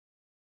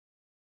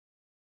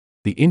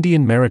The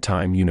Indian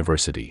Maritime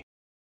University.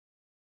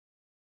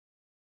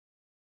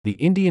 The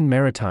Indian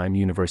Maritime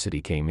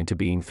University came into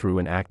being through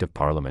an Act of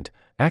Parliament,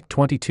 Act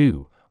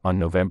 22, on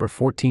November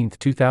 14,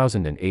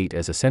 2008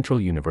 as a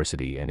central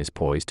university and is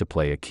poised to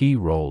play a key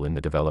role in the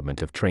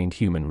development of trained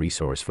human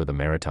resource for the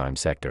maritime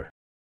sector.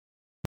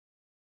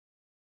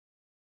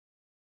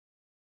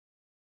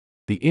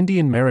 The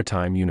Indian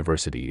Maritime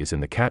University is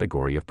in the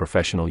category of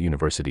professional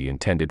university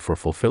intended for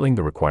fulfilling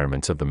the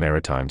requirements of the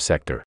maritime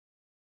sector.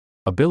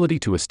 Ability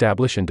to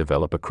establish and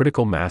develop a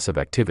critical mass of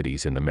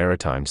activities in the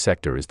maritime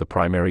sector is the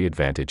primary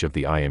advantage of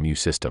the IMU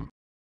system.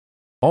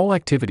 All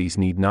activities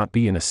need not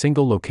be in a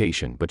single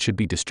location but should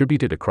be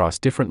distributed across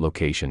different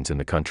locations in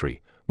the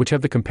country, which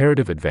have the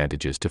comparative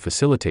advantages to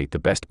facilitate the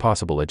best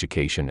possible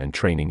education and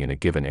training in a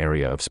given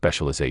area of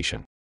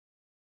specialization.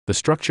 The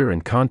structure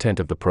and content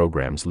of the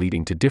programs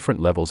leading to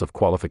different levels of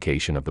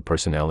qualification of the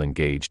personnel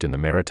engaged in the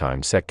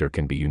maritime sector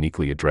can be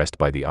uniquely addressed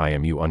by the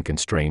IMU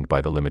unconstrained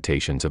by the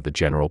limitations of the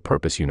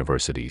general-purpose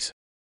universities.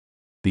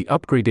 The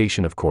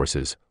upgradation of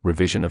courses,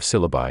 revision of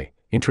syllabi,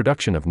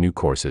 introduction of new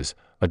courses,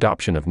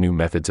 adoption of new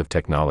methods of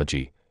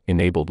technology,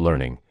 enabled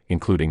learning,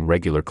 including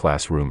regular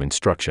classroom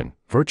instruction,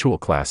 virtual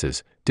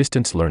classes,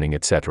 distance learning,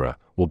 etc.,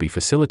 will be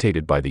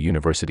facilitated by the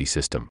university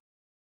system.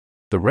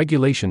 The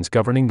regulations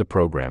governing the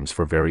programs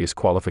for various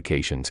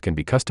qualifications can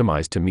be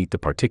customized to meet the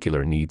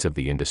particular needs of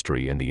the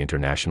industry and the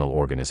international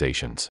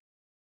organizations.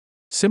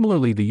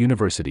 Similarly, the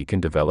university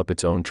can develop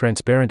its own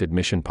transparent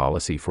admission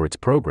policy for its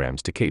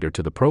programs to cater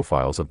to the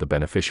profiles of the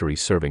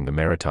beneficiaries serving the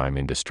maritime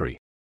industry.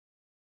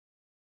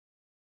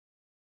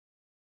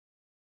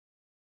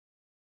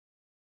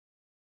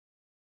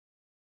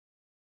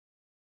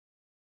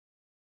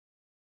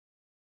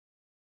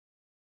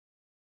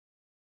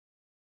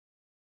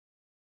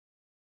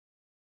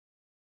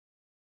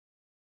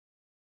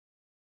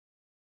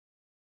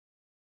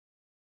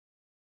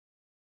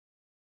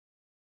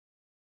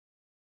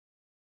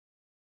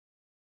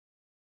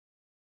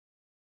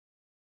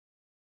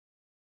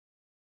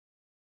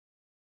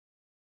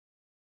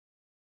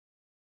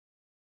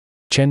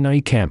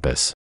 Chennai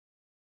Campus.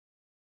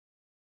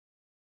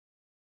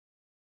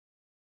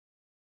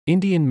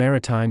 Indian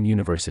Maritime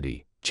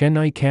University,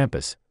 Chennai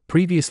Campus,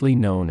 previously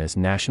known as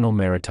National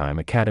Maritime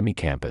Academy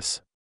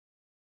Campus,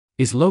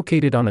 is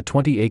located on a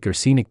 20-acre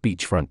scenic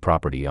beachfront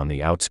property on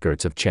the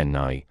outskirts of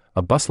Chennai,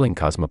 a bustling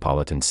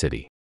cosmopolitan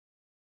city.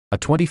 A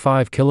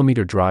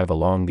 25-kilometer drive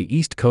along the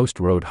East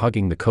Coast Road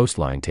hugging the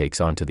coastline takes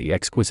onto the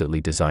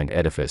exquisitely designed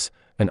edifice,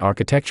 an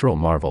architectural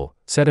marvel,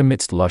 set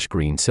amidst lush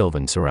green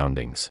sylvan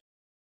surroundings.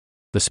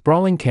 The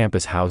sprawling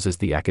campus houses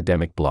the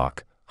academic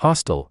block,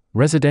 hostel,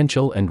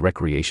 residential and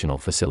recreational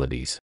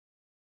facilities.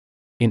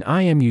 In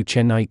IMU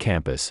Chennai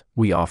campus,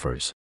 we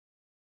offers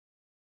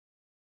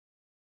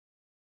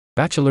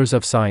Bachelor's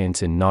of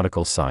Science in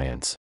Nautical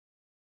Science,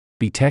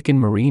 B.Tech in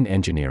Marine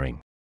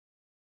Engineering,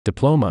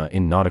 Diploma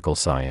in Nautical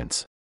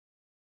Science,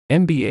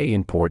 MBA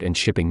in Port and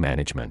Shipping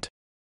Management,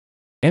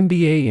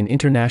 MBA in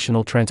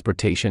International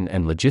Transportation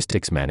and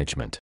Logistics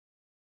Management,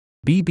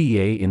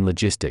 BBA in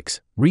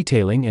Logistics,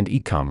 Retailing and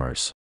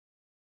E-commerce.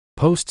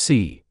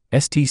 Post-C,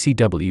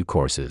 STCW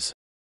courses.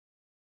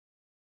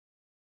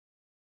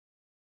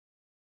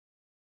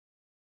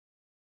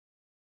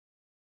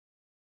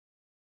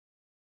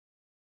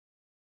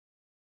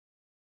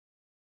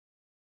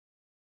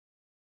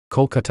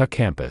 Kolkata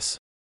Campus.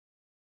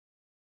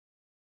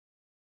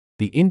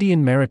 The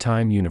Indian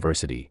Maritime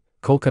University,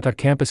 Kolkata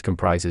campus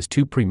comprises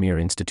two premier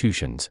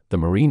institutions, the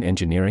Marine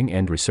Engineering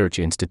and Research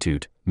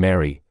Institute,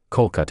 MARI,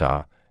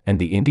 Kolkata, and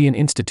the Indian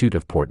Institute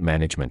of Port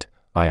Management,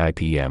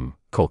 IIPM,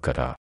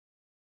 Kolkata.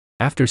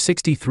 After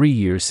 63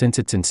 years since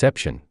its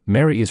inception,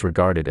 MARI is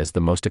regarded as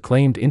the most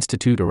acclaimed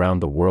institute around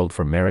the world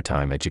for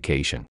maritime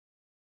education.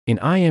 In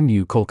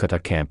IMU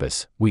Kolkata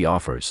campus, we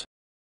offers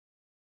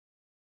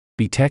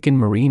B.Tech in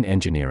Marine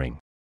Engineering,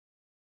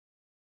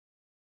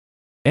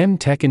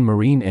 M.Tech in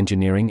Marine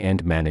Engineering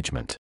and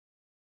Management,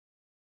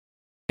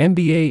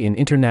 MBA in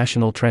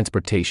International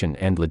Transportation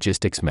and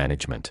Logistics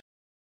Management.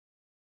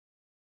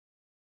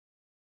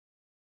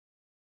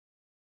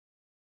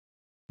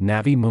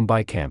 Navi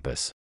Mumbai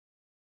Campus.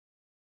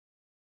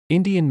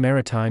 Indian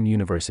Maritime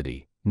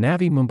University,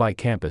 Navi Mumbai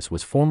Campus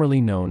was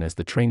formerly known as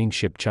the training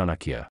ship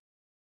Chanakya.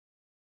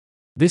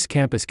 This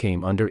campus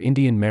came under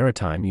Indian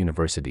Maritime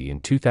University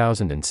in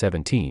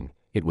 2017,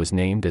 it was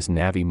named as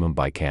Navi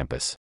Mumbai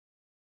Campus.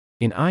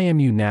 In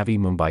IMU Navi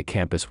Mumbai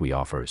Campus we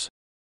offers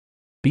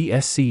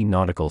BSc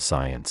Nautical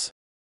Science,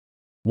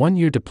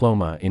 1-year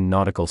Diploma in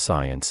Nautical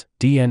Science,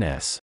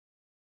 DNS,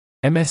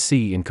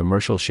 MSc in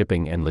Commercial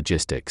Shipping and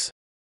Logistics,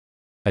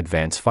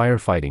 Advanced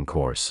Firefighting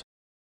Course,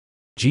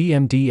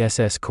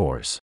 GMDSS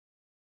course.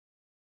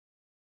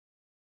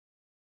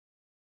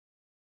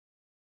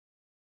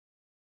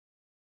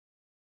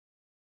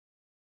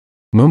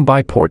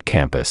 Mumbai Port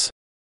Campus.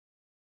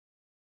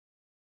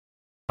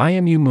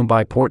 IMU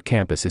Mumbai Port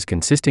Campus is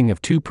consisting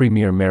of two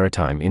premier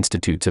maritime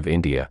institutes of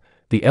India,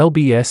 the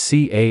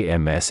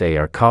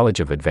LBSCAMSAR College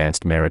of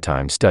Advanced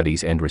Maritime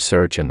Studies and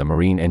Research and the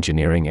Marine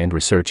Engineering and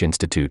Research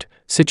Institute,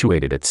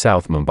 situated at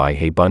South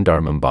Mumbai, Bandar,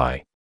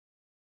 Mumbai.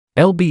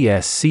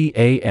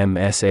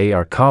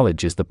 LBSCAMSAR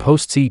College is the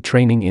post-sea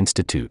training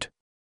institute,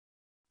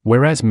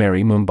 whereas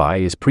Navi Mumbai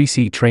is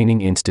pre-sea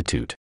training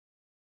institute.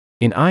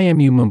 In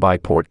IMU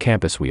Mumbai Port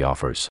campus we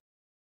offers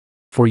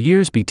 4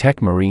 years B.Tech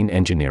Marine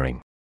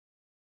Engineering,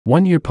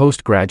 1-year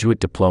postgraduate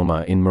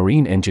diploma in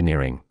Marine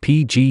Engineering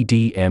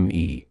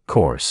 (PGDME)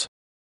 course.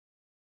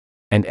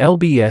 And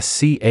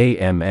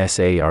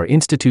LBSCAMSAR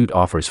Institute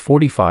offers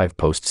 45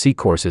 post-sea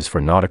courses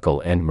for nautical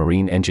and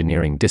marine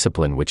engineering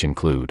discipline, which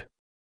include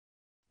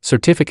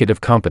Certificate of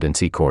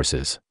Competency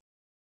courses,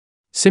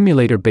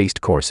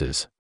 simulator-based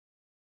courses,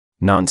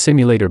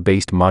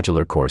 non-simulator-based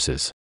modular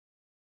courses.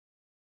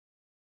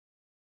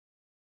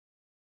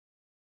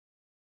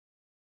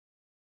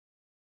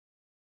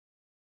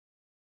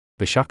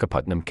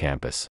 Vishakhapatnam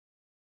campus.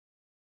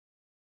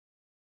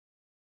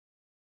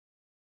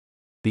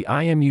 The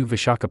IMU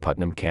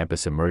Vishakhapatnam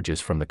campus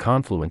emerges from the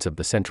confluence of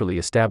the centrally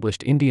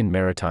established Indian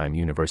Maritime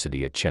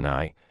University at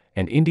Chennai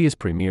and India's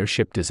premier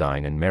ship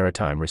design and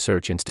maritime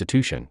research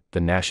institution,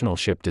 the National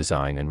Ship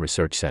Design and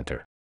Research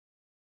Centre.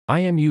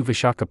 IMU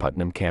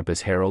Vishakhapatnam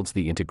campus heralds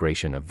the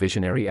integration of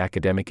visionary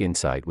academic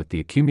insight with the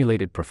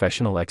accumulated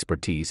professional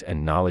expertise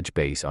and knowledge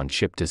base on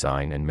ship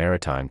design and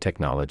maritime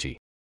technology.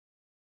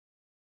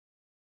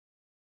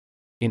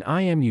 In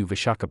IMU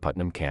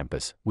Vishakhapatnam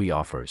campus, we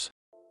offers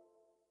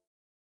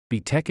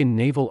B.Tech in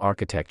Naval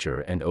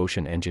Architecture and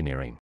Ocean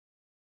Engineering,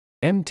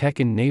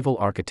 M.Tech in Naval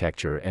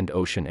Architecture and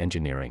Ocean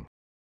Engineering,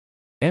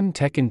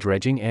 M.Tech in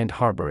Dredging and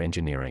Harbor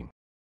Engineering.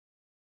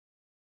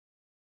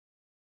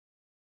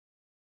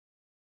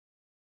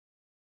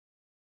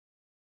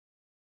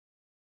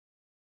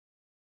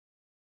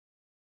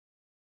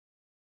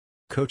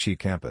 Kochi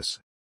campus.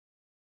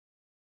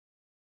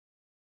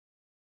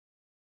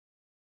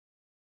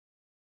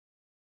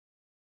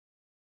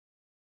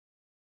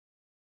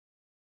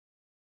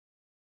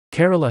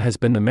 Kerala has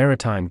been the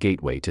maritime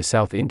gateway to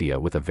South India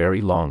with a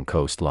very long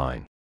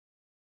coastline.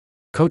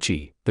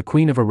 Kochi, the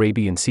Queen of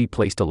Arabian Sea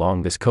placed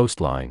along this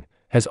coastline,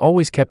 has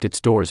always kept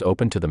its doors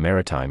open to the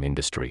maritime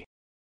industry.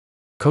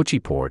 Kochi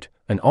Port,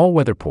 an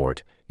all-weather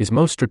port, is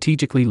most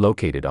strategically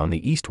located on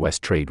the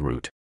east-west trade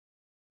route.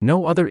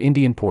 No other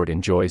Indian port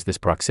enjoys this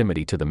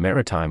proximity to the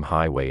maritime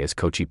highway as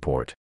Kochi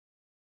Port.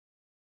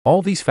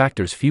 All these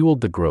factors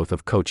fueled the growth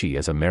of Kochi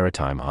as a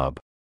maritime hub.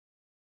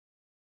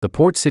 The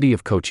port city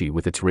of Kochi,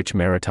 with its rich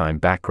maritime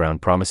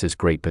background, promises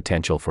great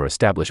potential for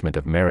establishment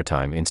of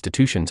maritime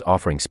institutions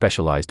offering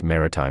specialized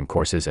maritime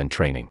courses and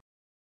training.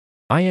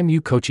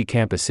 IMU Kochi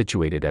campus,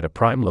 situated at a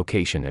prime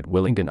location at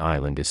Willingdon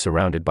Island, is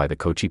surrounded by the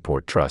Kochi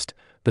Port Trust,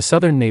 the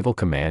Southern Naval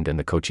Command and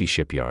the Kochi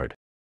Shipyard.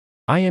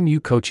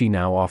 IMU Kochi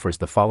now offers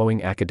the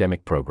following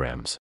academic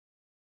programs: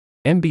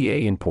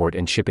 MBA in Port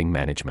and Shipping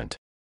Management,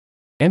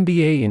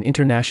 MBA in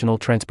International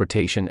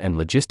Transportation and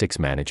Logistics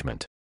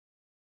Management,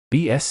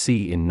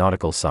 BSc in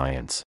Nautical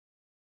Science,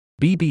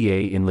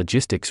 BBA in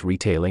Logistics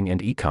Retailing and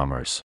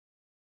E-commerce.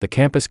 The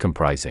campus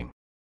comprising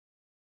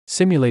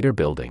simulator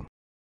building,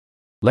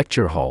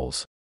 lecture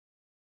halls,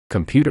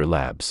 computer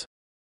labs,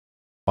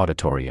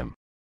 auditorium,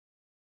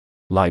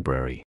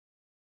 library,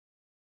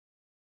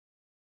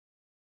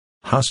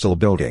 Hostel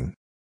building,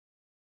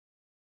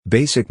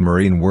 basic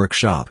marine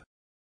workshop,